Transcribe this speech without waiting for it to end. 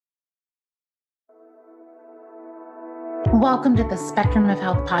Welcome to the Spectrum of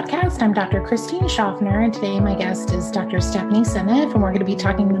Health podcast. I'm Dr. Christine Schaffner, and today my guest is Dr. Stephanie Seneff, and we're going to be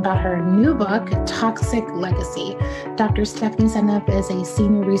talking about her new book, Toxic Legacy. Dr. Stephanie Seneff is a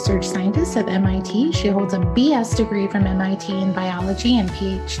senior research scientist at MIT. She holds a BS degree from MIT in biology and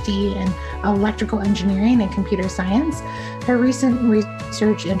Ph.D. in electrical engineering and computer science. Her recent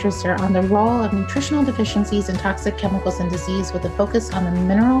research interests are on the role of nutritional deficiencies and toxic chemicals in disease, with a focus on the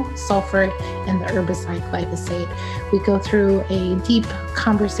mineral, sulfur, and the herbicide glyphosate. We go through a deep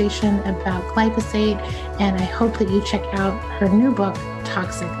conversation about glyphosate, and I hope that you check out her new book,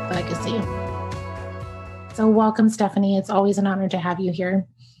 Toxic Legacy. So welcome, Stephanie. It's always an honor to have you here.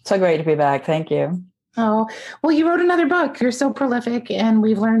 So great to be back. Thank you. Oh, well, you wrote another book. You're so prolific, and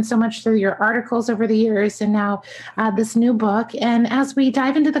we've learned so much through your articles over the years, and now this new book. And as we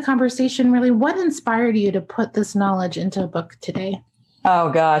dive into the conversation, really, what inspired you to put this knowledge into a book today? Oh,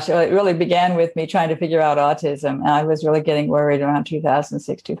 gosh. It really began with me trying to figure out autism. I was really getting worried around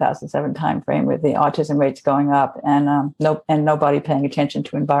 2006, 2007 timeframe with the autism rates going up and nobody paying attention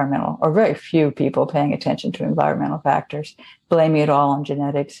to environmental, or very few people paying attention to environmental factors, blaming it all on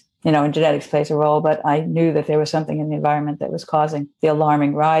genetics. And genetics plays a role, but I knew that there was something in the environment that was causing the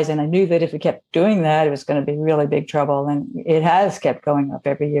alarming rise. And I knew that if we kept doing that, it was going to be really big trouble. And it has kept going up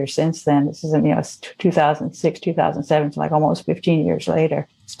every year since then. This is, 2006, 2007, it's like almost 15 years later.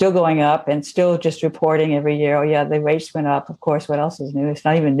 Still going up and still just reporting every year. Oh, yeah, the rates went up. Of course, what else is new? It's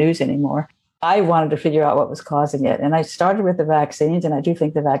not even news anymore. I wanted to figure out what was causing it. And I started with the vaccines, and I do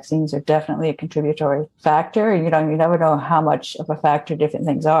think the vaccines are definitely a contributory factor. You never know how much of a factor different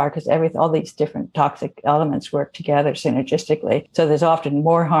things are, because all these different toxic elements work together synergistically. So there's often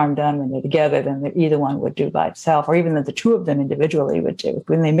more harm done when they're together than either one would do by itself, or even that the two of them individually would do.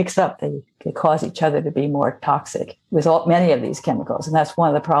 When they mix up, they cause each other to be more toxic with many of these chemicals. And that's one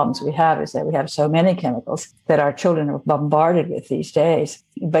of the problems we have, is that we have so many chemicals that our children are bombarded with these days.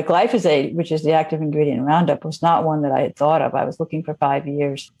 But glyphosate, which is the active ingredient in Roundup, was not one that I had thought of. I was looking for 5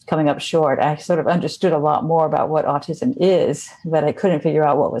 years, coming up short. I sort of understood a lot more about what autism is, but I couldn't figure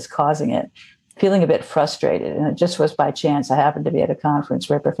out what was causing it. Feeling a bit frustrated. And it just was by chance. I happened to be at a conference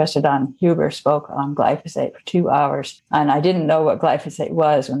where Professor Don Huber spoke on glyphosate for 2 hours. And I didn't know what glyphosate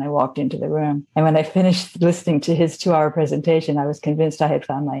was when I walked into the room. And when I finished listening to his 2-hour presentation, I was convinced I had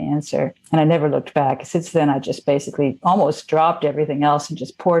found my answer. And I never looked back. Since then, I just basically almost dropped everything else and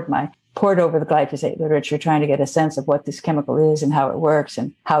just poured over the glyphosate literature, trying to get a sense of what this chemical is and how it works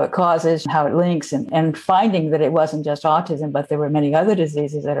and how it causes and how it links, and finding that it wasn't just autism, but there were many other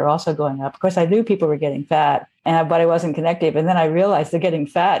diseases that are also going up. Of course, I knew people were getting fat, but I wasn't connected. And then I realized they're getting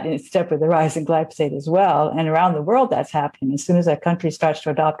fat in step with the rise in glyphosate as well. And around the world, that's happening. As soon as a country starts to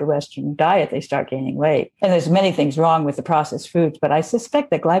adopt a Western diet, they start gaining weight. And there's many things wrong with the processed foods, but I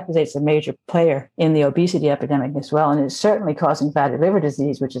suspect that glyphosate is a major player in the obesity epidemic as well. And it's certainly causing fatty liver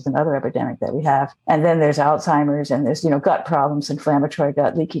disease, which is another epidemic that we have. And then there's Alzheimer's, and there's, gut problems, inflammatory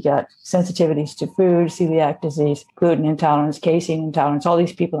gut, leaky gut, sensitivities to food, celiac disease, gluten intolerance, casein intolerance, all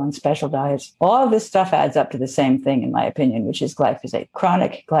these people on special diets. All of this stuff adds up to the same thing, in my opinion, which is glyphosate,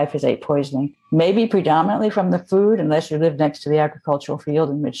 chronic glyphosate poisoning, maybe predominantly from the food, unless you live next to the agricultural field,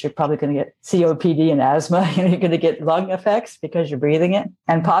 in which you're probably going to get COPD and asthma. You're going to get lung effects because you're breathing it,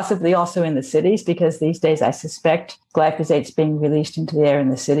 and possibly also in the cities, because these days I suspect glyphosate's being released into the air in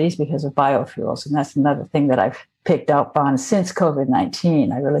the cities because of biofuels. And that's another thing that I've picked up on since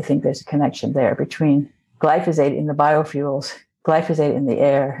COVID-19. I really think there's a connection there between glyphosate in the biofuels, glyphosate in the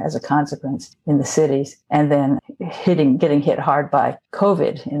air as a consequence in the cities, and then getting hit hard by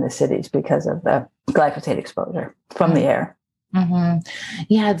COVID in the cities because of the glyphosate exposure from the air. Mm-hmm.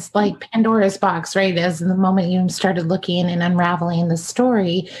 Yeah, it's like Pandora's box, right? As the moment you started looking and unraveling the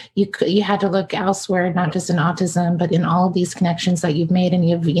story, you had to look elsewhere, not just in autism, but in all of these connections that you've made, and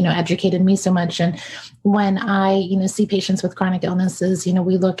you've educated me so much. And when I see patients with chronic illnesses,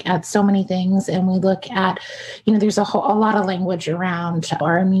 we look at so many things, and we look at there's a lot of language around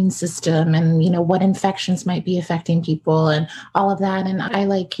our immune system and what infections might be affecting people and all of that. And I,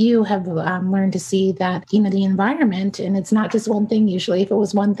 like you, have learned to see that the environment, and it's not just one thing. Usually, if it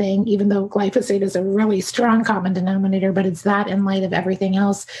was one thing, even though glyphosate is a really strong common denominator, but it's that in light of everything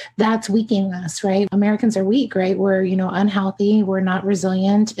else that's weakening us, right? Americans are weak, right? We're, unhealthy, we're not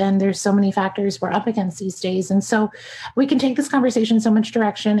resilient, and there's so many factors we're up against these days. And so we can take this conversation so much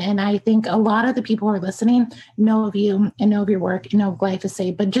direction. And I think a lot of the people who are listening know of you and know of your work, and know of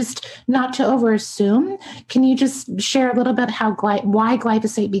glyphosate, but just not to overassume. Can you just share a little bit why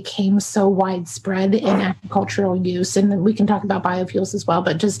glyphosate became so widespread in agricultural use? And we can talk about biofuels as well,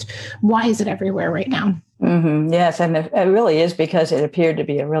 but just why is it everywhere right now? Yes, and it really is because it appeared to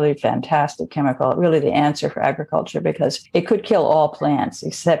be a really fantastic chemical, really the answer for agriculture, because it could kill all plants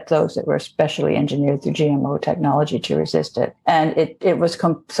except those that were specially engineered through GMO technology to resist it. And it was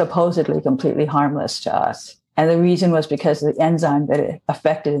supposedly completely harmless to us. And the reason was because the enzyme that it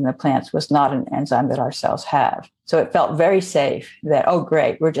affected in the plants was not an enzyme that our cells have. So it felt very safe that, oh,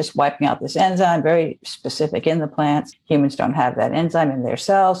 great, we're just wiping out this enzyme, very specific in the plants. Humans don't have that enzyme in their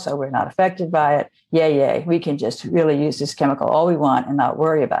cells, so we're not affected by it. Yay, we can just really use this chemical all we want and not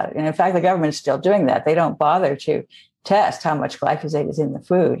worry about it. And in fact, the government's still doing that. They don't bother to test how much glyphosate is in the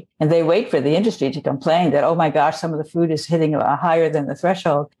food. And they wait for the industry to complain that, oh my gosh, some of the food is hitting higher than the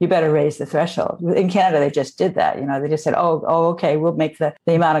threshold. You better raise the threshold. In Canada, they just did that. They just said, okay, we'll make the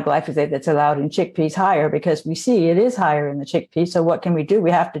amount of glyphosate that's allowed in chickpeas higher because we see it is higher in the chickpeas. So what can we do?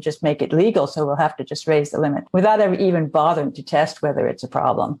 We have to just make it legal. So we'll have to just raise the limit without ever even bothering to test whether it's a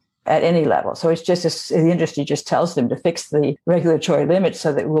problem at any level. So it's just the industry just tells them to fix the regulatory limits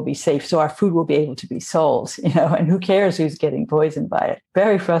so that we'll be safe, so our food will be able to be sold, and who cares who's getting poisoned by it?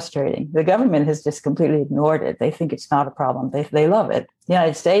 Very frustrating. The government has just completely ignored it. They think it's not a problem. They love it. The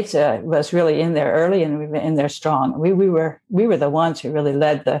United States was really in there early and we've been in there strong. We were the ones who really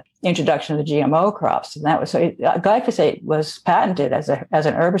led the introduction of the GMO crops, and that was glyphosate was patented as an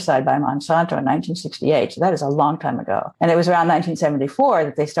herbicide by Monsanto in 1968. So that is a long time ago, and it was around 1974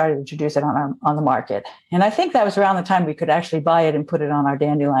 that they started to introduce it on the market. And I think that was around the time we could actually buy it and put it on our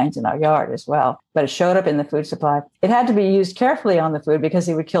dandelions in our yard as well. But it showed up in the food supply. It had to be used carefully on the food because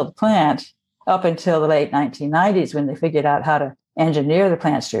it would kill the plant up until the late 1990s when they figured out how to engineer the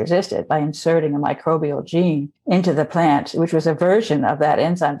plants to resist it by inserting a microbial gene into the plant, which was a version of that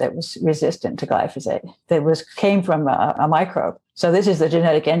enzyme that was resistant to glyphosate, that came from a microbe. So this is the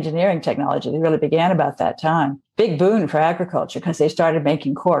genetic engineering technology that really began about that time. Big boon for agriculture because they started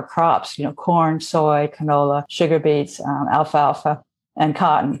making core crops, corn, soy, canola, sugar beets, alfalfa, and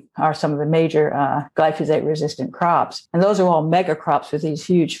cotton are some of the major glyphosate-resistant crops. And those are all mega crops with these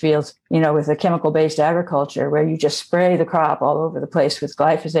huge fields, with a chemical-based agriculture where you just spray the crop all over the place with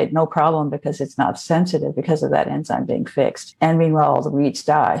glyphosate, no problem, because it's not sensitive because of that enzyme being fixed. And meanwhile, all the weeds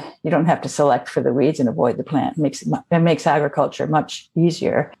die. You don't have to select for the weeds and avoid the plant. It makes agriculture much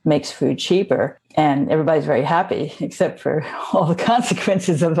easier, makes food cheaper, and everybody's very happy, except for all the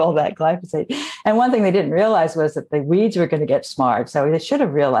consequences of all that glyphosate. And one thing they didn't realize was that the weeds were going to get smart. So they should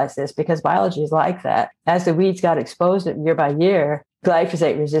have realized this because biology is like that. As the weeds got exposed year by year,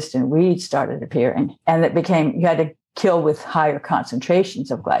 glyphosate-resistant weeds started appearing. And you had to kill with higher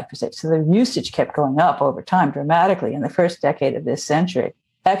concentrations of glyphosate. So the usage kept going up over time dramatically in the first decade of this century.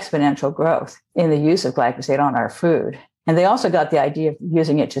 Exponential growth in the use of glyphosate on our food. And they also got the idea of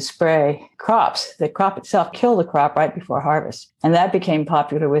using it to spray crops. The crop itself killed the crop right before harvest. And that became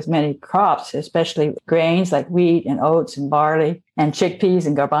popular with many crops, especially grains like wheat and oats and barley and chickpeas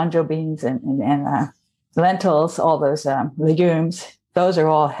and garbanzo beans and lentils, all those legumes. Those are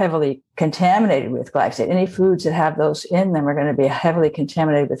all heavily contaminated with glyphosate. Any foods that have those in them are going to be heavily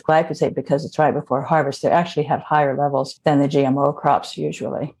contaminated with glyphosate because it's right before harvest. They actually have higher levels than the GMO crops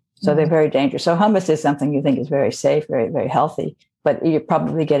usually. So they're very dangerous. So hummus is something you think is very safe, very, very healthy, but you're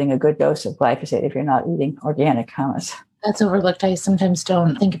probably getting a good dose of glyphosate if you're not eating organic hummus. That's overlooked. I sometimes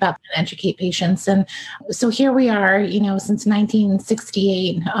don't think about that and educate patients. And so here we are, since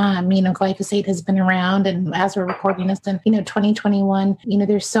 1968, glyphosate has been around. And as we're recording this in, 2021,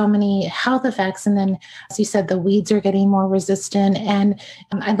 there's so many health effects. And then, as you said, the weeds are getting more resistant. And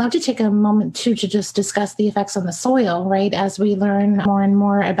I'd love to take a moment too, to just discuss the effects on the soil, right? As we learn more and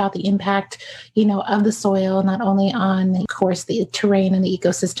more about the impact, of the soil, not only on, of course, the terrain and the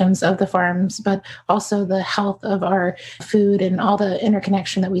ecosystems of the farms, but also the health of our food and all the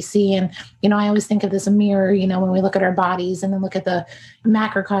interconnection that we see. And, I always think of this a mirror, when we look at our bodies and then look at the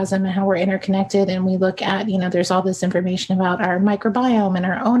macrocosm and how we're interconnected. And we look at, there's all this information about our microbiome and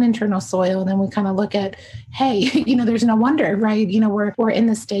our own internal soil. And then we kind of look at, hey, there's no wonder, right? We're in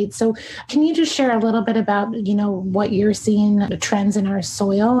this state. So can you just share a little bit about, what you're seeing, the trends in our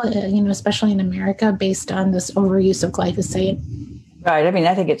soil, especially in America, based on this overuse of glyphosate? Right. I mean,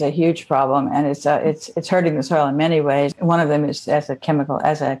 I think it's a huge problem, and it's hurting the soil in many ways. One of them is as a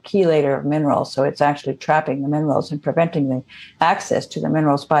chelator of minerals. So it's actually trapping the minerals and preventing the access to the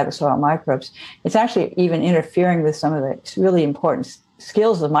minerals by the soil microbes. It's actually even interfering with some of the really important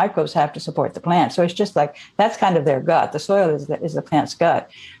skills the microbes have to support the plant. So it's just like, that's kind of their gut. The soil is the plant's gut.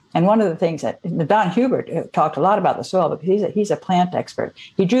 And one of the things that Don Hubert talked a lot about the soil, because he's a plant expert.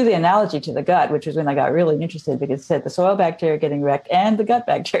 He drew the analogy to the gut, which was when I got really interested, because it said the soil bacteria getting wrecked and the gut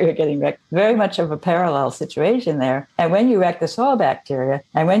bacteria getting wrecked. Very much of a parallel situation there. And when you wreck the soil bacteria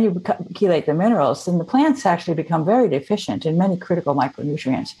and when you chelate the minerals, then the plants actually become very deficient in many critical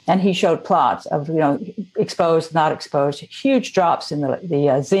micronutrients. And he showed plots of, exposed, not exposed, huge drops in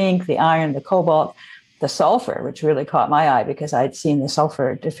the zinc, the iron, the cobalt, the sulfur, which really caught my eye because I'd seen the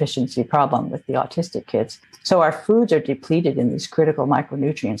sulfur deficiency problem with the autistic kids. So our foods are depleted in these critical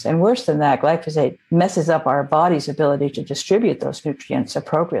micronutrients. And worse than that, glyphosate messes up our body's ability to distribute those nutrients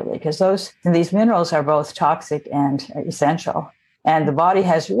appropriately, because these minerals are both toxic and essential. And the body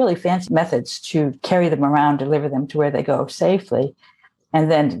has really fancy methods to carry them around, deliver them to where they go safely, and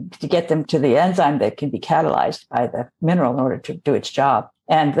then to get them to the enzyme that can be catalyzed by the mineral in order to do its job.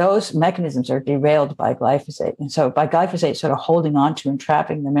 And those mechanisms are derailed by glyphosate. And so by glyphosate sort of holding on to and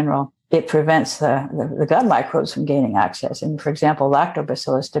trapping the mineral, it prevents the gut microbes from gaining access. And for example,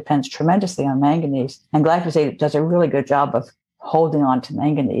 lactobacillus depends tremendously on manganese, and glyphosate does a really good job of holding on to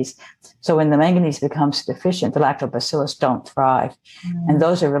manganese. So when the manganese becomes deficient, the lactobacillus don't thrive. And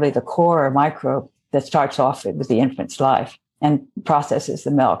those are really the core microbe that starts off with the infant's life and processes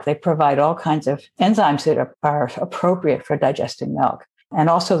the milk. They provide all kinds of enzymes that are appropriate for digesting milk. And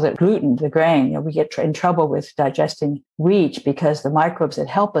also the gluten, the grain, we get in trouble with digesting wheat because the microbes that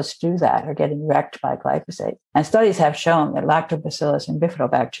help us do that are getting wrecked by glyphosate. And studies have shown that lactobacillus and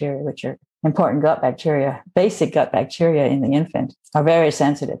bifidobacteria, which are important gut bacteria, basic gut bacteria in the infant, are very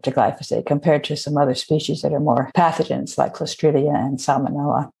sensitive to glyphosate compared to some other species that are more pathogens like Clostridia and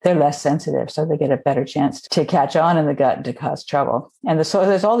Salmonella. They're less sensitive, so they get a better chance to catch on in the gut and to cause trouble. And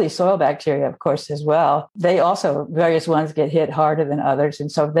there's all these soil bacteria, of course, as well. They also, various ones get hit harder than others,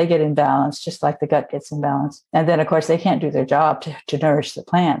 and so they get imbalanced, just like the gut gets imbalanced. And then, of course, they can't do their job to nourish the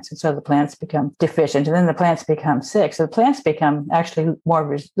plants, and so the plants become deficient, and then the plants become sick. So the plants become actually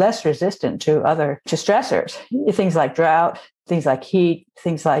less resistant to stressors, things like drought, things like heat,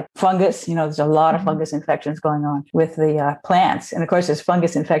 things like fungus. There's a lot of fungus infections going on with the plants. And of course, there's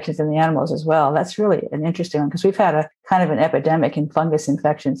fungus infections in the animals as well. That's really an interesting one because we've had a kind of an epidemic in fungus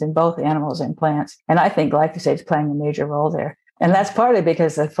infections in both animals and plants. And I think glyphosate is playing a major role there. And that's partly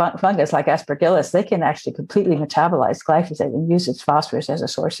because the fungus like Aspergillus, they can actually completely metabolize glyphosate and use its phosphorus as a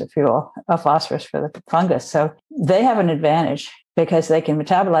source of fuel, of phosphorus for the fungus. So they have an advantage because they can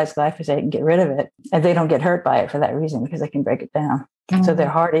metabolize glyphosate and get rid of it. And they don't get hurt by it for that reason because they can break it down. Mm-hmm. So they're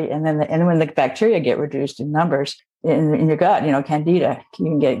hardy. And then when the bacteria get reduced in numbers in your gut, candida, you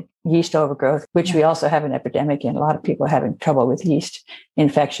can get yeast overgrowth, which we also have an epidemic in. A lot of people are having trouble with yeast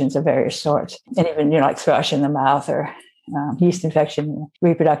infections of various sorts. And even, like thrush in the mouth or yeast infection in the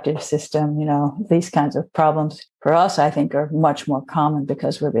reproductive system, these kinds of problems for us, I think, are much more common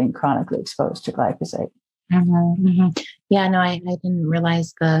because we're being chronically exposed to glyphosate. Mm-hmm, mm-hmm. Yeah, no, I didn't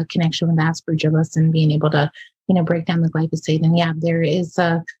realize the connection with Aspergillus and being able to, break down the glyphosate. And yeah, there is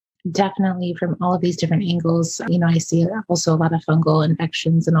definitely from all of these different angles, I see also a lot of fungal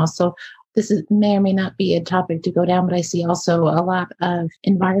infections, and also may or may not be a topic to go down, but I see also a lot of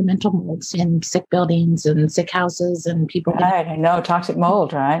environmental molds in sick buildings and sick houses and people. Right. I know toxic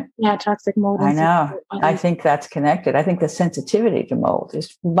mold, right? Yeah. Toxic mold. I know. I think that's connected. I think the sensitivity to mold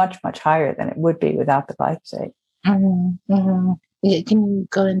is much, much higher than it would be without the glyphosate. Mm-hmm. Mm-hmm. Can you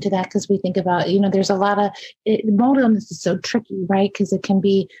go into that? Because we think about, there's a lot of mold illness is so tricky, right? Because it can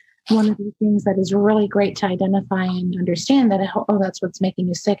be one of the things that is really great to identify and understand that, that's what's making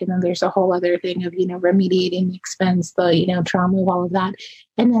you sick. And then there's a whole other thing of, remediating the expense, the, trauma of all of that.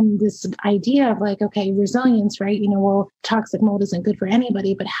 And then this idea of like, okay, resilience, right? Toxic mold isn't good for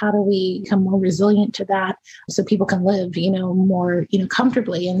anybody, but how do we become more resilient to that so people can live, more,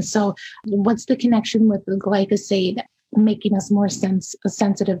 comfortably? And so what's the connection with the glyphosate making us more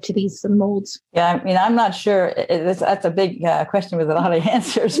sensitive to these molds? Yeah, I'm not sure. That's a big question with a lot of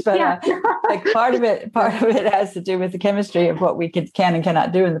answers, but part of it has to do with the chemistry of what we can and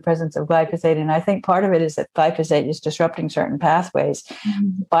cannot do in the presence of glyphosate. And I think part of it is that glyphosate is disrupting certain pathways,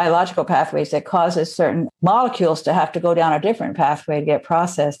 biological pathways that causes certain molecules to have to go down a different pathway to get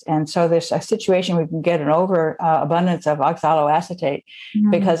processed. And so there's a situation we can get an overabundance of oxaloacetate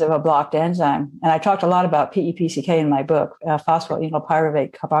because of a blocked enzyme. And I talked a lot about PEPCK in my book, phosphoryl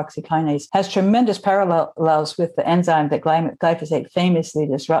pyruvate carboxykinase, has tremendous parallels with the enzyme that glyphosate famously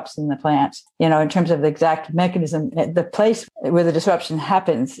disrupts in the plants. In terms of the exact mechanism, the place where the disruption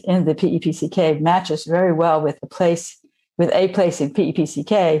happens in the PEPCK matches very well with the place with a place in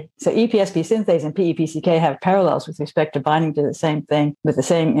PEPCK. So EPSP synthase and PEPCK have parallels with respect to binding to the same thing with the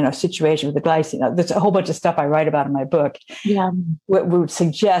same, situation with the glycine. There's a whole bunch of stuff I write about in my book. Yeah. What would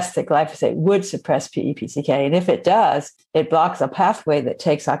suggest that glyphosate would suppress PEPCK. And if it does, it blocks a pathway that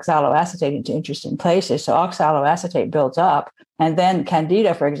takes oxaloacetate into interesting places. So oxaloacetate builds up. And then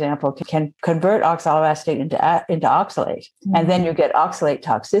Candida, for example, can convert oxaloacetate into oxalate. Mm-hmm. And then you get oxalate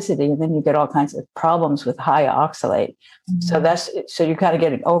toxicity, and then you get all kinds of problems with high oxalate. Mm-hmm. So you kind of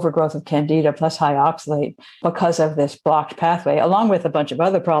get an overgrowth of Candida plus high oxalate because of this blocked pathway, along with a bunch of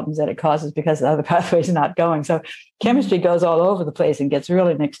other problems that it causes because the other pathway is not going. So chemistry goes all over the place and gets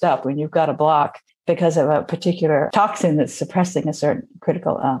really mixed up when you've got a block because of a particular toxin that's suppressing a certain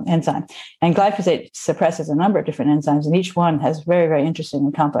critical enzyme. And glyphosate suppresses a number of different enzymes, and each one has very, very interesting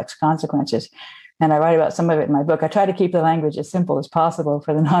and complex consequences. And I write about some of it in my book. I try to keep the language as simple as possible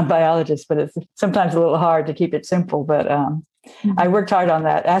for the non-biologists, but it's sometimes a little hard to keep it simple. But I worked hard on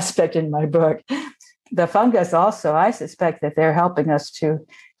that aspect in my book. The fungus also, I suspect that they're helping us to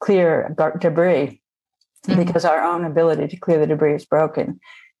clear debris because our own ability to clear the debris is broken.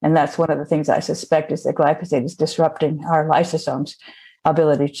 And that's one of the things I suspect is that glyphosate is disrupting our lysosomes'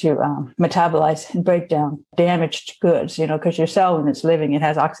 ability to metabolize and break down damaged goods, because your cell, when it's living, it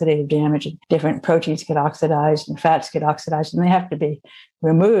has oxidative damage, and different proteins get oxidized and fats get oxidized, and they have to be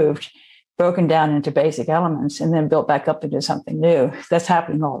removed, broken down into basic elements, and then built back up into something new. That's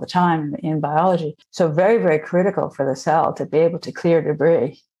happening all the time in biology. So very, very critical for the cell to be able to clear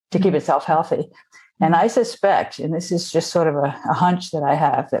debris, to keep itself healthy. And I suspect, and this is just sort of a hunch that I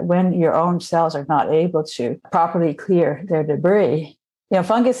have, that when your own cells are not able to properly clear their debris,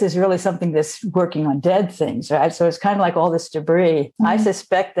 fungus is really something that's working on dead things, right? So it's kind of like all this debris. Mm-hmm. I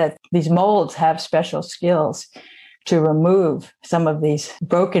suspect that these molds have special skills to remove some of these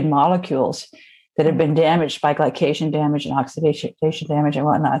broken molecules that have been damaged by glycation damage and oxidation damage and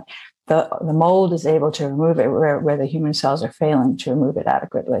whatnot. The mold is able to remove it where the human cells are failing to remove it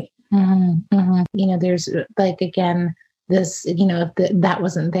adequately. Mm-hmm. Mm-hmm. There's again, this, if that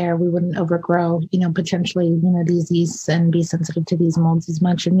wasn't there, we wouldn't overgrow, potentially, these yeasts and be sensitive to these molds as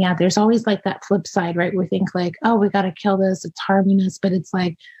much. And there's always that flip side, right? We think oh, we got to kill this, it's harming us, but it's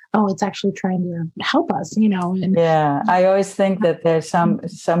oh, it's actually trying to help us, And I always think that there's some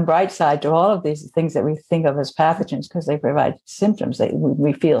bright side to all of these things that we think of as pathogens because they provide symptoms.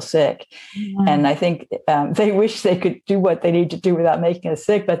 We feel sick. Mm-hmm. And I think they wish they could do what they need to do without making us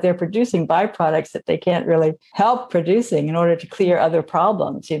sick, but they're producing byproducts that they can't really help producing in order to clear other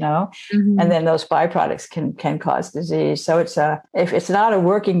problems, Mm-hmm. And then those byproducts can cause disease. So if it's not a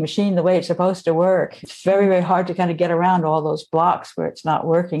working machine the way it's supposed to work, it's very, very hard to kind of get around all those blocks where it's not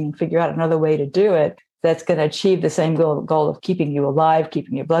working and figure out another way to do it that's going to achieve the same goal of keeping you alive,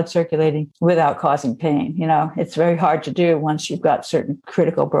 keeping your blood circulating without causing pain. It's very hard to do once you've got certain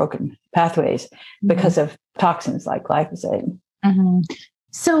critical broken pathways because of toxins like glyphosate. Mm-hmm.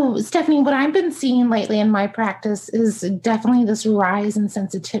 So, Stephanie, what I've been seeing lately in my practice is definitely this rise in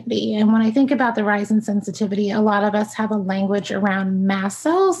sensitivity. And when I think about the rise in sensitivity, a lot of us have a language around mast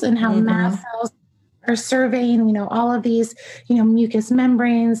cells and how mast cells are surveying, all of these, mucous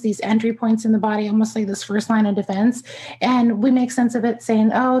membranes, these entry points in the body, almost like this first line of defense. And we make sense of it saying,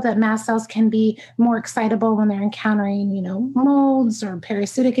 that mast cells can be more excitable when they're encountering, molds or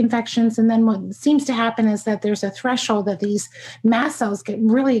parasitic infections. And then what seems to happen is that there's a threshold that these mast cells get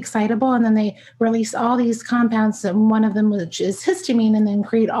really excitable, and then they release all these compounds, one of them which is histamine, and then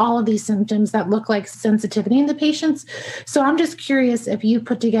create all of these symptoms that look like sensitivity in the patients. So I'm just curious if you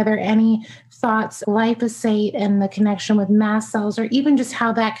put together any thoughts, glyphosate and the connection with mast cells, or even just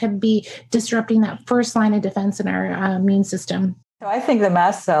how that could be disrupting that first line of defense in our immune system. So I think the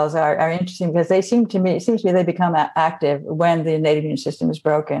mast cells are interesting because it seems to me they become active when the innate immune system is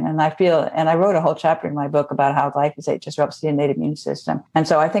broken. And I wrote a whole chapter in my book about how glyphosate disrupts the innate immune system. And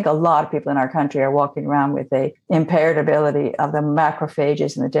so I think a lot of people in our country are walking around with a impaired ability of the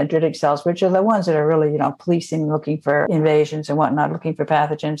macrophages and the dendritic cells, which are the ones that are really, policing, looking for invasions and whatnot, looking for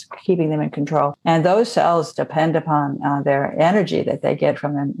pathogens, keeping them in control. And those cells depend upon their energy that they get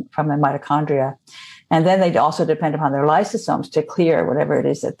from the mitochondria. And then they also depend upon their lysosomes to clear whatever it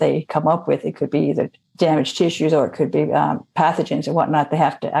is that they come up with. It could be either damaged tissues or it could be pathogens and whatnot. They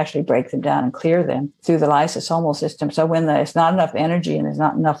have to actually break them down and clear them through the lysosomal system. So when there's not enough energy and there's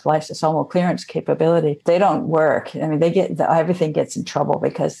not enough lysosomal clearance capability, they don't work. I mean, everything gets in trouble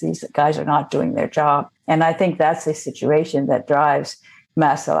because these guys are not doing their job. And I think that's a situation that drives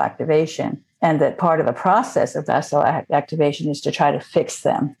mast cell activation. And that part of the process of mast cell activation is to try to fix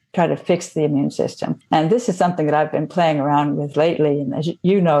them, try to fix the immune system. And this is something that I've been playing around with lately. And as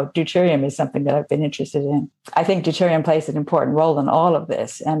you know, deuterium is something that I've been interested in. I think deuterium plays an important role in all of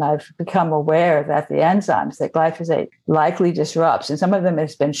this. And I've become aware that the enzymes that glyphosate likely disrupts, and some of them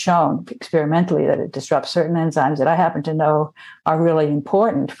has been shown experimentally that it disrupts certain enzymes that I happen to know are really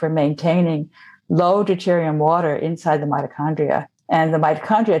important for maintaining low deuterium water inside the mitochondria. And the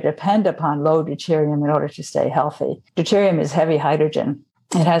mitochondria depend upon low deuterium in order to stay healthy. Deuterium is heavy hydrogen.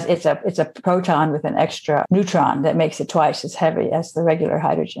 It's a proton with an extra neutron that makes it twice as heavy as the regular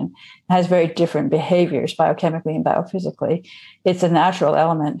hydrogen. It has very different behaviors biochemically and biophysically. It's a natural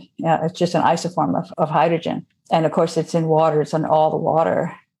element. It's just an isoform of hydrogen. And of course, it's in water. It's in all the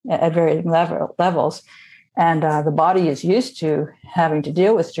water at varying levels. And the body is used to having to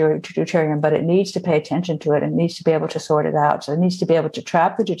deal with deuterium, but it needs to pay attention to it and needs to be able to sort it out. So it needs to be able to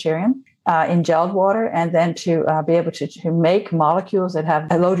trap the deuterium in gelled water, and then to be able to make molecules that have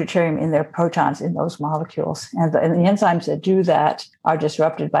a low deuterium in their protons in those molecules. And the enzymes that do that are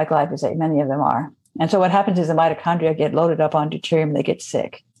disrupted by glyphosate. Many of them are. And so what happens is the mitochondria get loaded up on deuterium, they get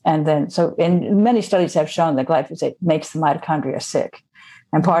sick. And then, so in many studies have shown that glyphosate makes the mitochondria sick.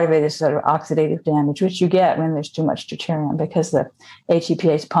 And part of it is sort of oxidative damage, which you get when there's too much deuterium because the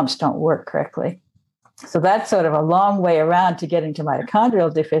ATPase pumps don't work correctly. So that's sort of a long way around to getting to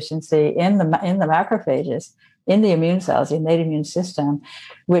mitochondrial deficiency in the macrophages, in the immune cells, the innate immune system,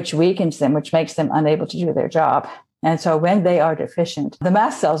 which weakens them, which makes them unable to do their job. And so when they are deficient, the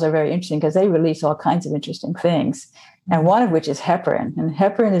mast cells are very interesting because they release all kinds of interesting things. And one of which is heparin. And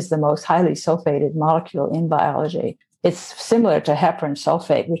heparin is the most highly sulfated molecule in biology. It's similar to heparin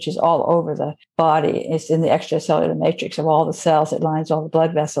sulfate, which is all over the body. It's in the extracellular matrix of all the cells. It lines all the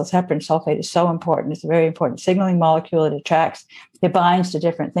blood vessels. Heparin sulfate is so important. It's a very important signaling molecule. It binds to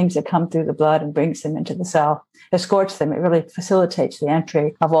different things that come through the blood and brings them into the cell, escorts them. It really facilitates the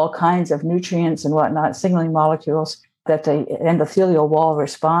entry of all kinds of nutrients and whatnot, signaling molecules that the endothelial wall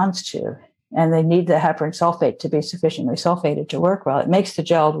responds to. And they need the heparin sulfate to be sufficiently sulfated to work well. It makes the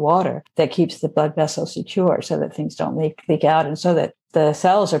gelled water that keeps the blood vessel secure so that things don't leak out, and so that the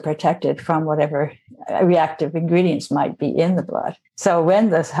cells are protected from whatever reactive ingredients might be in the blood. So when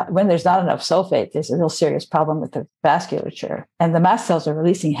there's not enough sulfate, there's a real serious problem with the vasculature. And the mast cells are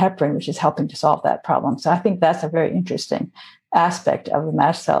releasing heparin, which is helping to solve that problem. So I think that's a very interesting aspect of the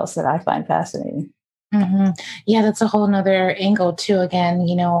mast cells that I find fascinating. Mm-hmm. Yeah, that's a whole nother angle too. Again,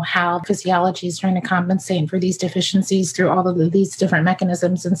 how physiology is trying to compensate for these deficiencies through all of these different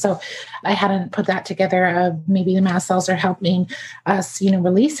mechanisms. And so I hadn't put that together. Maybe the mast cells are helping us,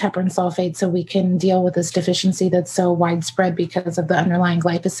 release heparin sulfate so we can deal with this deficiency that's so widespread because of the underlying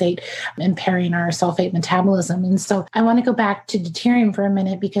glyphosate impairing our sulfate metabolism. And so I want to go back to deuterium for a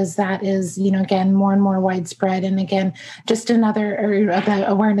minute because that is, again, more and more widespread. And again, just the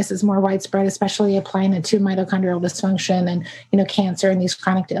awareness is more widespread, especially applying it to mitochondrial dysfunction and, cancer and these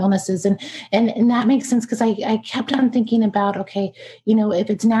chronic illnesses. And that makes sense because I kept on thinking about, okay, if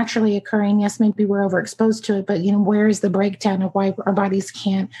it's naturally occurring, yes, maybe we're overexposed to it, but, where is the breakdown of why our bodies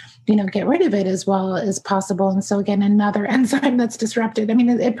can't, get rid of it as well as possible. And so again, another enzyme that's disrupted. When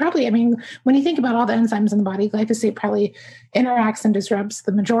you think about all the enzymes in the body, glyphosate probably interacts and disrupts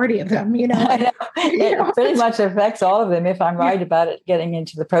the majority of them, I know. It pretty much affects all of them. If I'm right about it, getting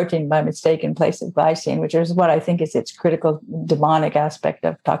into the protein by mistake in place of glycine, which is what I think is its critical demonic aspect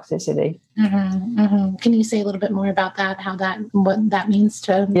of toxicity. Mm-hmm, mm-hmm. Can you say a little bit more about that? What that means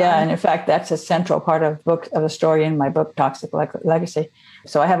to? Yeah, and in fact, that's a central part of the story in my book, Toxic Legacy.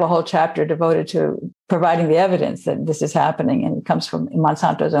 So I have a whole chapter devoted to providing the evidence that this is happening, and it comes from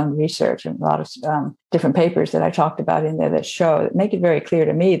Monsanto's own research and a lot of different papers that I talked about in there that make it very clear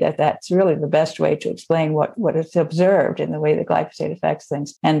to me that that's really the best way to explain what is observed in the way that glyphosate affects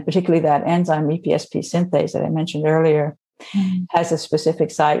things, and particularly that enzyme EPSP synthase that I mentioned earlier has a specific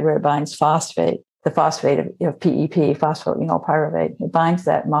site where it binds phosphate. The phosphate of PEP, phosphoenol pyruvate. It binds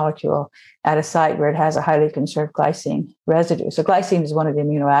that molecule at a site where it has a highly conserved glycine residue. So glycine is one of the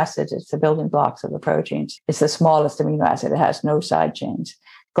amino acids. It's the building blocks of the proteins. It's the smallest amino acid. It has no side chains.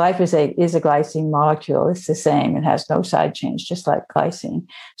 Glyphosate is a glycine molecule. It's the same. It has no side chains, just like glycine.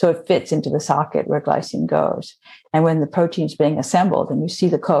 So it fits into the socket where glycine goes. And when the protein's being assembled and you see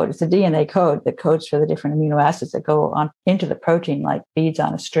the code, it's a DNA code that codes for the different amino acids that go on into the protein like beads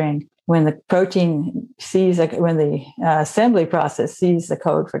on a string. When the protein when the assembly process sees the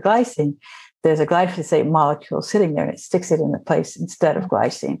code for glycine, there's a glyphosate molecule sitting there and it sticks it in the place instead of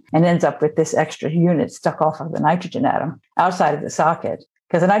glycine and ends up with this extra unit stuck off of the nitrogen atom outside of the socket.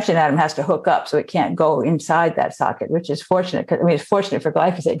 because the nitrogen atom has to hook up, so it can't go inside that socket, which is fortunate. It's fortunate for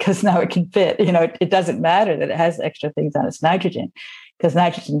glyphosate because now it can fit. It doesn't matter that it has extra things on its nitrogen, because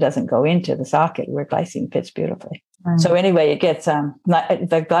nitrogen doesn't go into the socket where glycine fits beautifully. So anyway, it gets the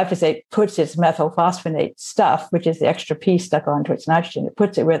glyphosate puts its methylphosphonate stuff, which is the extra piece stuck onto its nitrogen. It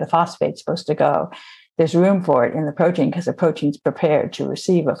puts it where the phosphate's supposed to go. There's room for it in the protein because the protein's prepared to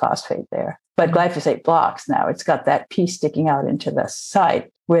receive a phosphate there. But glyphosate blocks now. It's got that piece sticking out into the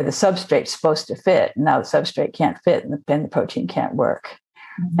site where the substrate's supposed to fit. Now the substrate can't fit, and then the protein can't work.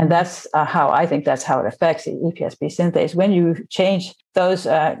 And that's how it affects the EPSB synthase. When you change those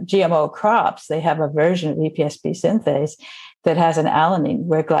GMO crops, they have a version of EPSB synthase that has an alanine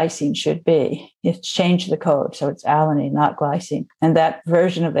where glycine should be. It's changed the code, so it's alanine, not glycine. And that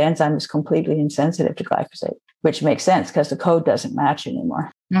version of the enzyme is completely insensitive to glyphosate, which makes sense because the code doesn't match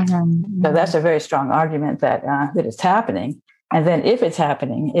anymore. So that's a very strong argument that it's happening. And then if it's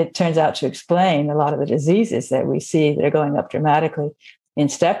happening, it turns out to explain a lot of the diseases that we see that are going up dramatically in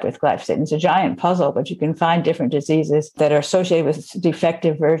step with glyphosate. And it's a giant puzzle, but you can find different diseases that are associated with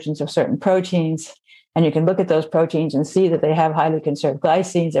defective versions of certain proteins. And you can look at those proteins and see that they have highly conserved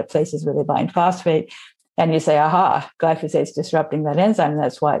glycines at places where they bind phosphate. And you say, aha, glyphosate's disrupting that enzyme. And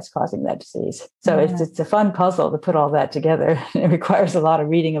that's why it's causing that disease. So it's a fun puzzle to put all that together. It requires a lot of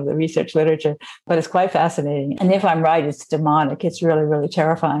reading of the research literature, but it's quite fascinating. And if I'm right, it's demonic. It's really, really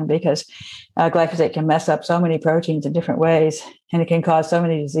terrifying because glyphosate can mess up so many proteins in different ways, and it can cause so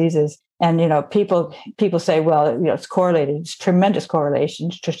many diseases. And, people say, well, it's correlated. It's tremendous correlation,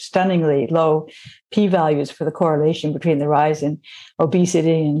 stunningly low p-values for the correlation between the rise in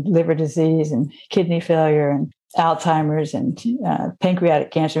obesity and liver disease and kidney failure and Alzheimer's and pancreatic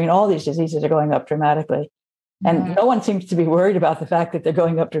cancer. All these diseases are going up dramatically. And no one seems to be worried about the fact that they're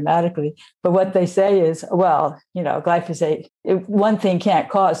going up dramatically. But what they say is, well, glyphosate, one thing can't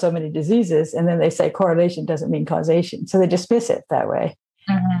cause so many diseases. And then they say correlation doesn't mean causation. So they dismiss it that way.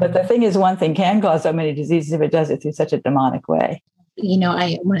 But the thing is, one thing can cause so many diseases if it does it through such a demonic way.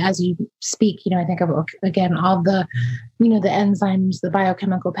 As you speak, I think of, again, all the, the enzymes, the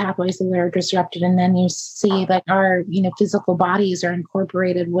biochemical pathways that are disrupted. And then you see like our, physical bodies are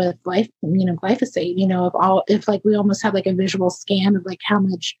incorporated with glyphosate, if we almost have like a visual scan of like how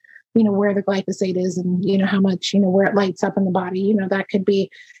much, where the glyphosate is and, how much, where it lights up in the body, that could be,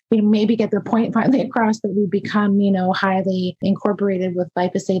 maybe get the point finally across that we become, highly incorporated with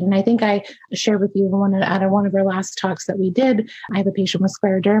glyphosate. And I think I shared with you at one of our last talks that we did, I have a patient with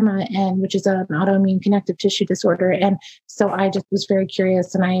scleroderma, which is an autoimmune connective tissue disorder. And so I just was very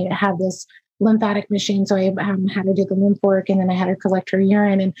curious, and I have this lymphatic machine. So I had her do the lymph work, and then I had her collect her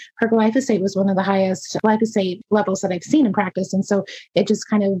urine, and her glyphosate was one of the highest glyphosate levels that I've seen in practice. And so it just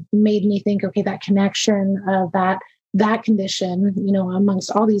kind of made me think, okay, that connection of that condition, amongst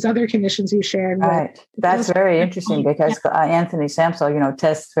all these other conditions you shared. Right. That's very interesting because Anthony Samsel,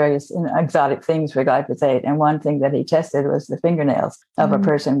 tests various exotic things for glyphosate. And one thing that he tested was the fingernails of a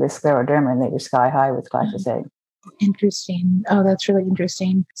person with scleroderma, and they were sky high with glyphosate. Interesting. Oh, that's really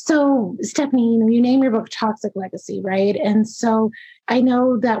interesting. So, Stephanie, you name your book Toxic Legacy, right? And so I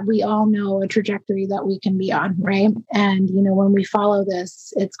know that we all know a trajectory that we can be on, right? And, when we follow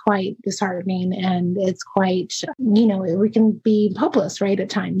this, it's quite disheartening, and it's quite, we can be hopeless, right,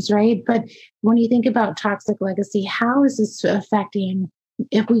 at times, right? But when you think about toxic legacy, how is this affecting,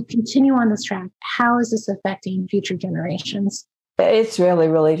 if we continue on this track, how is this affecting future generations? It's really,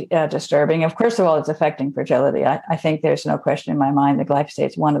 really disturbing. Of course, it's affecting fertility. I think there's no question in my mind that glyphosate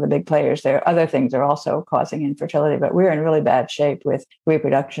is one of the big players there. Other things are also causing infertility, but we're in really bad shape with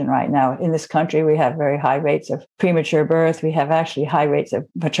reproduction right now. In this country, we have very high rates of premature birth. We have actually high rates of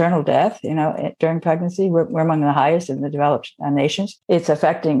maternal death, during pregnancy. We're among the highest in the developed nations. It's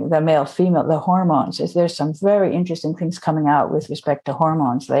affecting the male, female, the hormones. There's some very interesting things coming out with respect to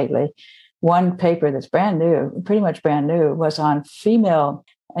hormones lately. One paper that's brand new, pretty much brand new, was on female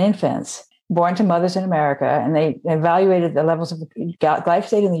infants born to mothers in America, and they evaluated the levels of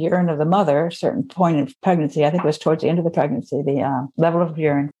glyphosate in the urine of the mother, a certain point in pregnancy. I think it was towards the end of the pregnancy, the level of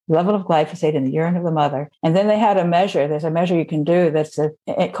glyphosate in the urine of the mother. And then they had a measure. There's a measure you can do that's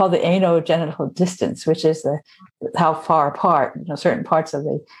called the anogenital distance, which is how far apart certain parts of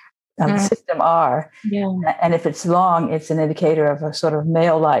the system are. Yeah. And if it's long, it's an indicator of a sort of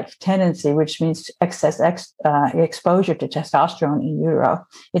male-like tendency, which means excess exposure to testosterone in utero.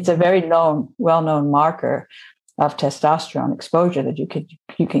 It's a very well-known marker of testosterone exposure that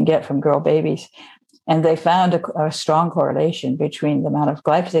you can get from girl babies. And they found a strong correlation between the amount of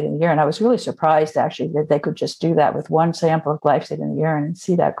glyphosate in the urine. I was really surprised, actually, that they could just do that with one sample of glyphosate in the urine and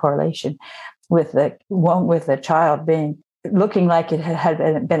see that correlation with the child being looking like it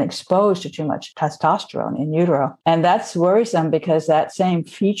had been exposed to too much testosterone in utero. And that's worrisome because that same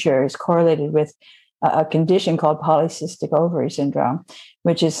feature is correlated with a condition called polycystic ovary syndrome,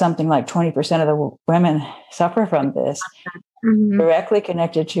 which is something like 20% of the women suffer from this, directly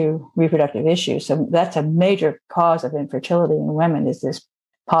connected to reproductive issues. So that's a major cause of infertility in women, is this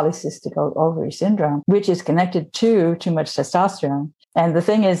polycystic ovary syndrome, which is connected to too much testosterone. And the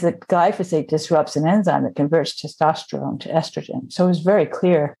thing is that glyphosate disrupts an enzyme that converts testosterone to estrogen. So it's very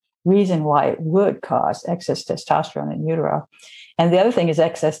clear reason why it would cause excess testosterone in utero. And the other thing is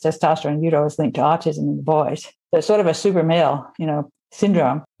excess testosterone in utero is linked to autism in the boys. There's sort of a super male,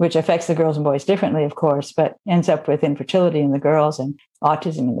 syndrome, which affects the girls and boys differently, of course, but ends up with infertility in the girls and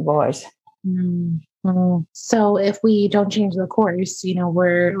autism in the boys. Mm-hmm. So if we don't change the course,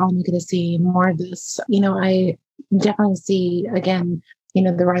 we're only going to see more of this. I definitely see, again,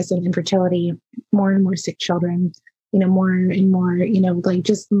 the rise of infertility, more and more sick children, more and more, like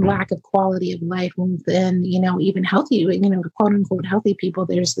just lack of quality of life within, even healthy, quote unquote healthy people.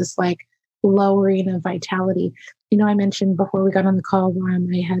 There's this like lowering of vitality. I mentioned before we got on the call,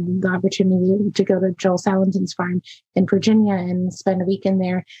 I had the opportunity to go to Joel Salenton's farm in Virginia and spend a weekend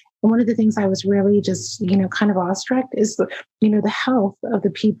there. And one of the things I was really just, kind of awestruck is, the health of the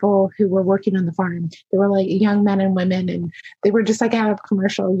people who were working on the farm. They were like young men and women, and they were just like out of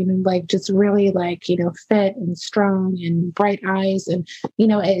commercial, like just really like, fit and strong and bright eyes. And,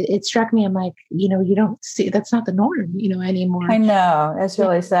 it struck me. I'm like, you don't see, that's not the norm, anymore. I know. It's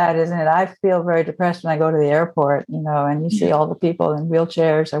really sad, isn't it? I feel very depressed when I go to the airport, and you see all the people in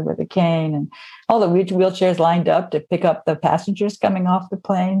wheelchairs or with a cane and all the wheelchairs lined up to pick up the passengers coming off the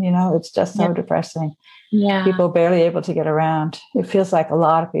plane. It's just so depressing. Yeah. People barely able to get around. It feels like a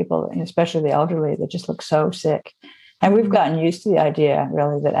lot of people, especially the elderly, that just look so sick. And we've gotten used to the idea,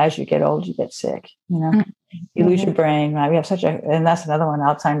 really, that as you get old, you get sick. You lose your brain. We have and that's another one.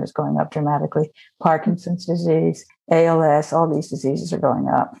 Alzheimer's going up dramatically. Parkinson's disease, ALS, all these diseases are going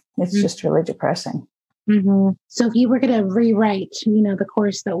up. It's just really depressing. Mm-hmm. So if you were going to rewrite, the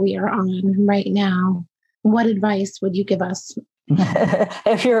course that we are on right now, what advice would you give us?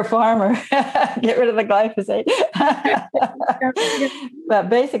 If you're a farmer, get rid of the glyphosate. But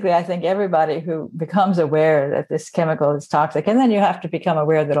basically, I think everybody who becomes aware that this chemical is toxic, and then you have to become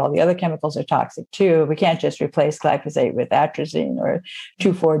aware that all the other chemicals are toxic too. We can't just replace glyphosate with atrazine or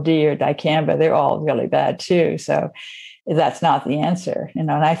 2,4-D or dicamba. They're all really bad too. So that's not the answer,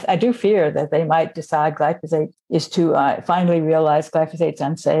 And I do fear that they might decide glyphosate is to finally realize glyphosate's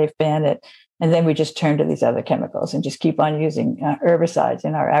unsafe, ban it. And then we just turn to these other chemicals and just keep on using herbicides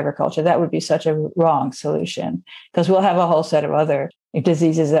in our agriculture. That would be such a wrong solution, because we'll have a whole set of other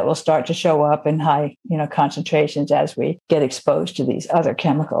diseases that will start to show up in high, concentrations as we get exposed to these other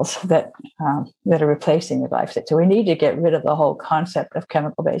chemicals that are replacing the glyphosate. So we need to get rid of the whole concept of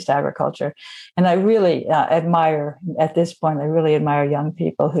chemical-based agriculture. And I really admire young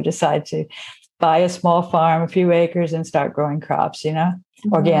people who decide to buy a small farm, a few acres, and start growing crops,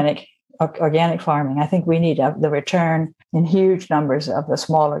 organic farming. I think we need the return in huge numbers of the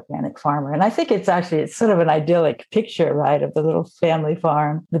small organic farmer. And I think it's sort of an idyllic picture, right, of the little family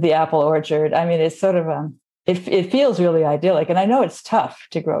farm with the apple orchard. I mean, it's sort of, it feels really idyllic. And I know it's tough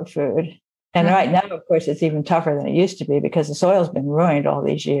to grow food. And right now, of course, it's even tougher than it used to be because the soil's been ruined all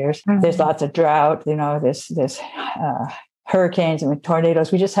these years. There's lots of drought, there's hurricanes and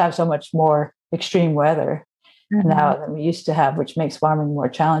tornadoes. We just have so much more extreme weather now than we used to have, which makes farming more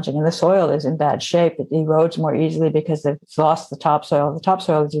challenging. And the soil is in bad shape. It erodes more easily because it's lost the topsoil. The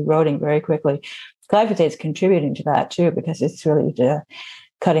topsoil is eroding very quickly. Glyphosate is contributing to that too, because it's really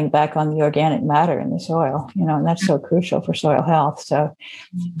cutting back on the organic matter in the soil, and that's so crucial for soil health. So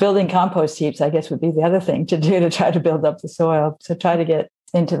building compost heaps, I guess, would be the other thing to do to try to build up the soil. So try to get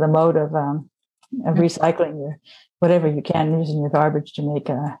into the mode of recycling whatever you can, using your garbage to make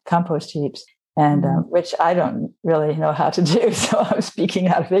compost heaps. And which I don't really know how to do, so I'm speaking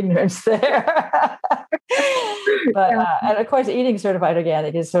out of ignorance there. But and of course, eating certified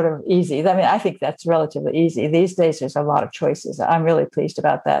organic is sort of easy. I mean, I think that's relatively easy these days. There's a lot of choices. I'm really pleased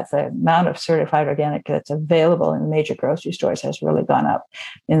about that. The amount of certified organic that's available in major grocery stores has really gone up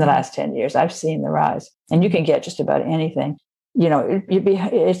in the last 10 years. I've seen the rise, and you can get just about anything.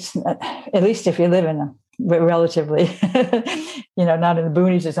 It's at least if you live in a relatively, not in the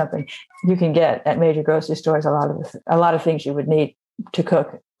boonies or something, you can get at major grocery stores a lot of things you would need to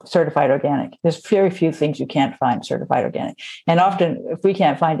cook certified organic. There's very few things you can't find certified organic. And often if we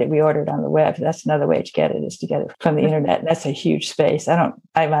can't find it, we order it on the web. That's another way to get it, is to get it from the internet. That's a huge space. I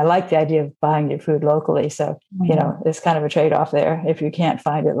like the idea of buying your food locally. So, there's kind of a trade-off there. If you can't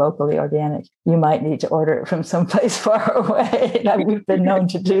find it locally organic, you might need to order it from someplace far away. We've been known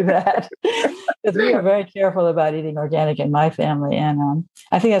to do that because we are very careful about eating organic in my family. And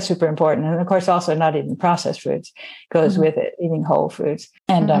I think that's super important. And of course, also not eating processed foods goes with it, eating whole foods.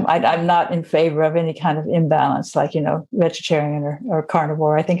 And I'm not in favor of any kind of imbalance, like, vegetarian or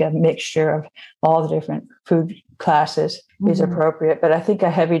carnivore. I think a mixture of all the different food classes is appropriate. But I think a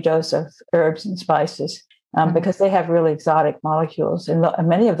heavy dose of herbs and spices, because they have really exotic molecules. And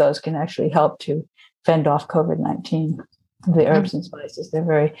many of those can actually help to fend off COVID-19. The herbs and spices,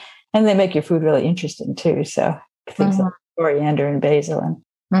 and they make your food really interesting too. So things like coriander and basil and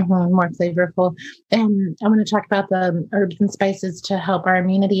more flavorful. And I want to talk about the herbs and spices to help our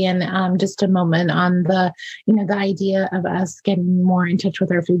immunity in just a moment on the idea of us getting more in touch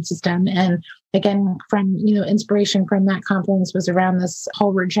with our food system. And again, from, inspiration from that conference was around this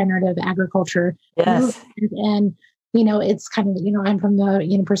whole regenerative agriculture. Yes. And it's kind of, I'm from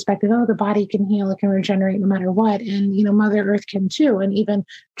the, perspective, the body can heal, it can regenerate no matter what. And, Mother Earth can too. And even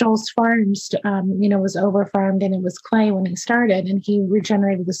Joel's farms, was over farmed and it was clay when he started and he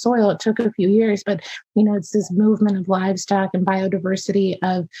regenerated the soil. It took a few years, but, it's this movement of livestock and biodiversity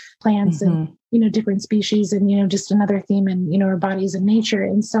of plants and, different species and, just another theme in, our bodies and nature.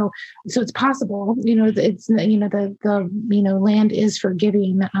 And so it's possible, it's, the land is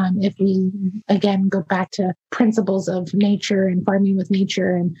forgiving if we, again, go back to principles of nature and farming with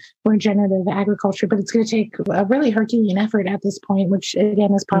nature and regenerative agriculture, but it's going to take a really Herculean effort at this point, which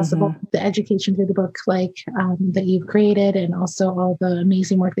again is possible. The education through the book, like that you've created, and also all the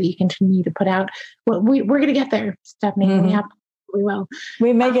amazing work that you continue to put out. Well, we're going to get there, Stephanie. We will.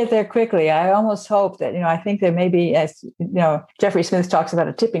 We may get there quickly. I almost hope that, I think there may be, as Jeffrey Smith talks about,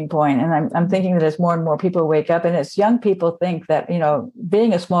 a tipping point. And I'm thinking that as more and more people wake up, and as young people think that,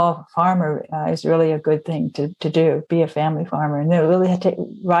 being a small farmer is really a good thing to do, be a family farmer. And they really have to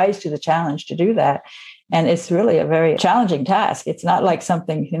rise to the challenge to do that. And it's really a very challenging task. It's not like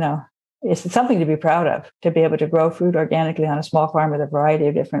something, it's something to be proud of, to be able to grow food organically on a small farm with a variety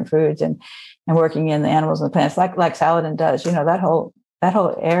of different foods and working in the animals and the plants like Saladin does. That whole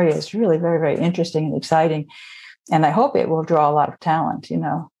area is really very, very interesting and exciting. And I hope it will draw a lot of talent,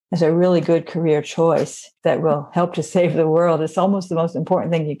 as a really good career choice that will help to save the world. It's almost the most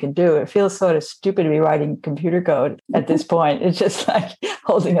important thing you can do. It feels sort of stupid to be writing computer code at this point. It's just like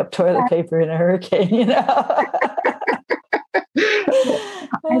holding up toilet paper in a hurricane,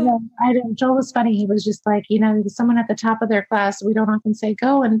 I know. Joel was funny. He was just like, someone at the top of their class, we don't often say,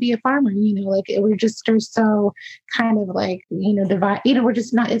 go and be a farmer, we're so kind of like, divide, we're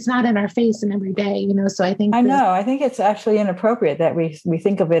just not, it's not in our face and every day, so I think. I think it's actually inappropriate that we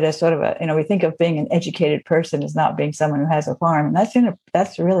think of it as sort of we think of being an educated person as not being someone who has a farm. And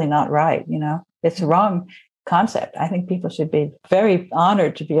that's really not right. It's a wrong concept. I think people should be very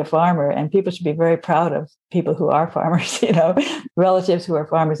honored to be a farmer, and people should be very proud of people who are farmers, relatives who are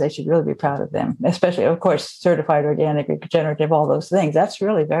farmers. They should really be proud of them, especially, of course, certified organic, regenerative, all those things. That's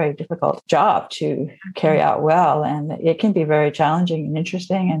really a very difficult job to carry out well. And it can be very challenging and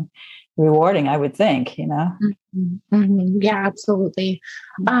interesting and rewarding, I would think, Yeah, absolutely.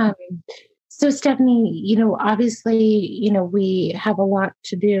 So Stephanie, obviously, we have a lot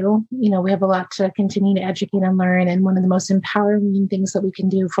to do, we have a lot to continue to educate and learn. And one of the most empowering things that we can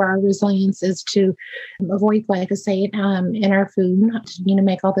do for our resilience is to avoid glyphosate in our food,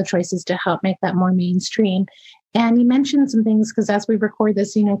 make all the choices to help make that more mainstream. And you mentioned some things because as we record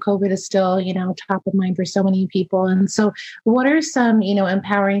this, COVID is still, top of mind for so many people. And so what are some,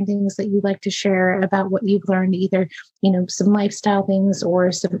 empowering things that you'd like to share about what you've learned, either, some lifestyle things or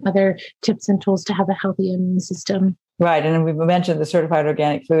some other tips and tools to have a healthy immune system? Right. And we mentioned the certified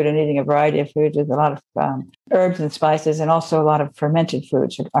organic food and eating a variety of foods with a lot of herbs and spices, and also a lot of fermented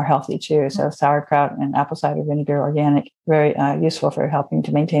foods are healthy too. So sauerkraut and apple cider vinegar, organic, very useful for helping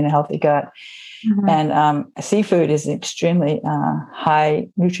to maintain a healthy gut. And seafood is extremely high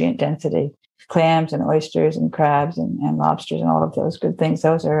nutrient density. Clams and oysters and crabs and lobsters and all of those good things.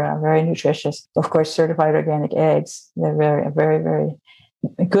 Those are very nutritious. Of course, certified organic eggs, they're very, very, very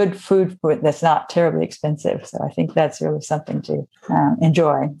good food that's not terribly expensive. So I think that's really something to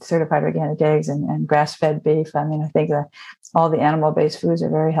enjoy. Certified organic eggs and grass-fed beef. I mean, I think that all the animal-based foods are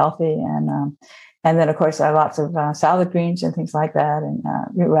very healthy. And then, of course, lots of salad greens and things like that, and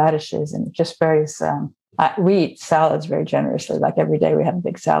root radishes and just various. We eat salads very generously. Like every day we have a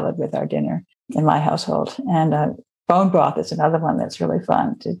big salad with our dinner in my household. And bone broth is another one that's really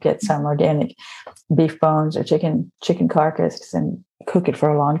fun to get some organic beef bones or chicken carcass and cook it for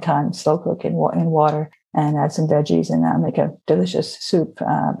a long time, slow cook in water, and add some veggies and make a delicious soup,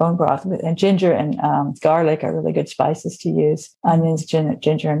 bone broth. And ginger and garlic are really good spices to use. Onions,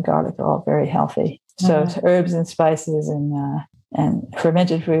 ginger, and garlic are all very healthy. So herbs and spices and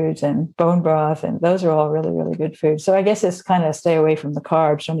fermented foods and bone broth, and those are all really, really good foods. So I guess it's kind of stay away from the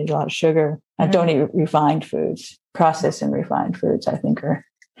carbs, don't eat a lot of sugar, and don't eat refined foods. Processed and refined foods, I think, are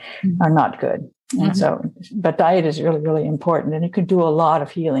not good. And so, but diet is really, really important, and it could do a lot of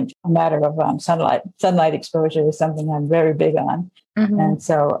healing. A matter of sunlight exposure is something I'm very big on. And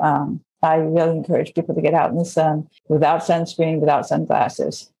so I really encourage people to get out in the sun without sunscreen, without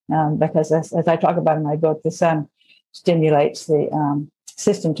sunglasses, because as I talk about in my book, the sun stimulates the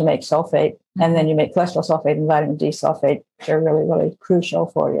system to make sulfate, and then you make cholesterol sulfate and vitamin D sulfate, which are really, really crucial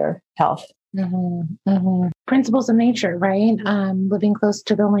for your health. Principles of nature, right? Living close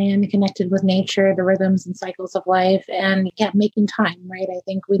to the land, connected with nature, the rhythms and cycles of life, and making time, right? I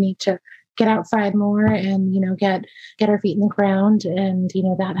think we need to get outside more and, get our feet in the ground, and,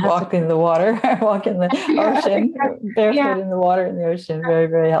 that has walk in the water, walk in the ocean, barefoot in the water in the ocean. Very,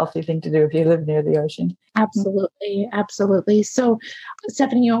 very healthy thing to do if you live near the ocean. Absolutely. Absolutely. So,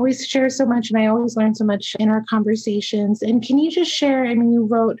 Stephanie, you always share so much, and I always learn so much in our conversations. And can you just share, you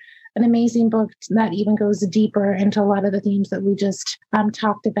wrote an amazing book that even goes deeper into a lot of the themes that we just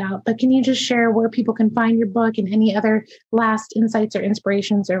talked about. But can you just share where people can find your book and any other last insights or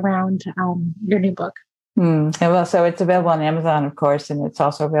inspirations around your new book? Well, so it's available on Amazon, of course, and it's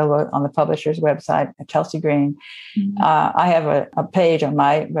also available on the publisher's website at Chelsea Green. I have a page on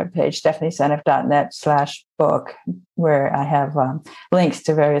my webpage, stephanieseneff.net/book, where I have links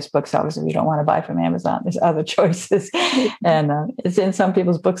to various books. Obviously, if you don't want to buy from Amazon, there's other choices. And it's in some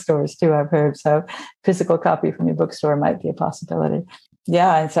people's bookstores too, I've heard. So physical copy from your bookstore might be a possibility.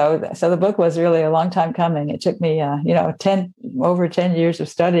 Yeah. And so the book was really a long time coming. It took me, over 10 years of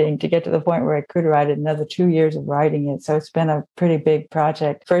studying to get to the point where I could write it, another 2 years of writing it. So it's been a pretty big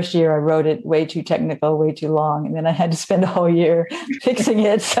project. First year I wrote it way too technical, way too long. And then I had to spend a whole year fixing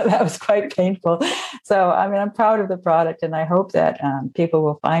it. So that was quite painful. So, I'm proud of the product, and I hope that people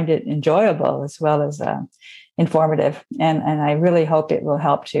will find it enjoyable as well as informative. And I really hope it will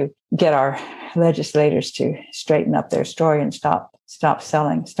help to get our legislators to straighten up their story and stop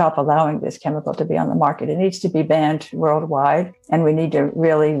allowing this chemical to be on the market. It needs to be banned worldwide, and we need to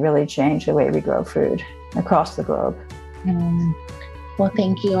really, really change the way we grow food across the globe. Well,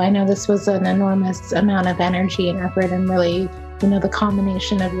 thank you. I know this was an enormous amount of energy and effort, and really, the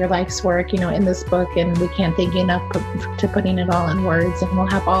combination of your life's work, in this book, and we can't thank you enough to putting it all in words. And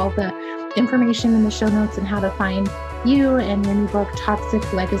we'll have all the information in the show notes and how to find you and your new book,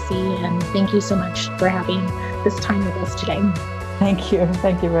 Toxic Legacy. And thank you so much for having this time with us today. Thank you.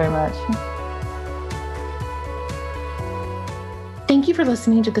 Thank you very much. Thank you for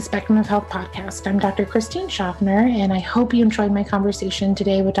listening to the Spectrum of Health podcast. I'm Dr. Christine Schaffner, and I hope you enjoyed my conversation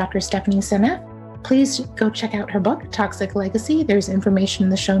today with Dr. Stephanie Seneff. Please go check out her book, Toxic Legacy. There's information in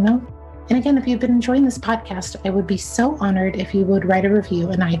the show note. And again, if you've been enjoying this podcast, I would be so honored if you would write a review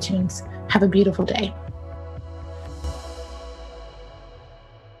on iTunes. Have a beautiful day.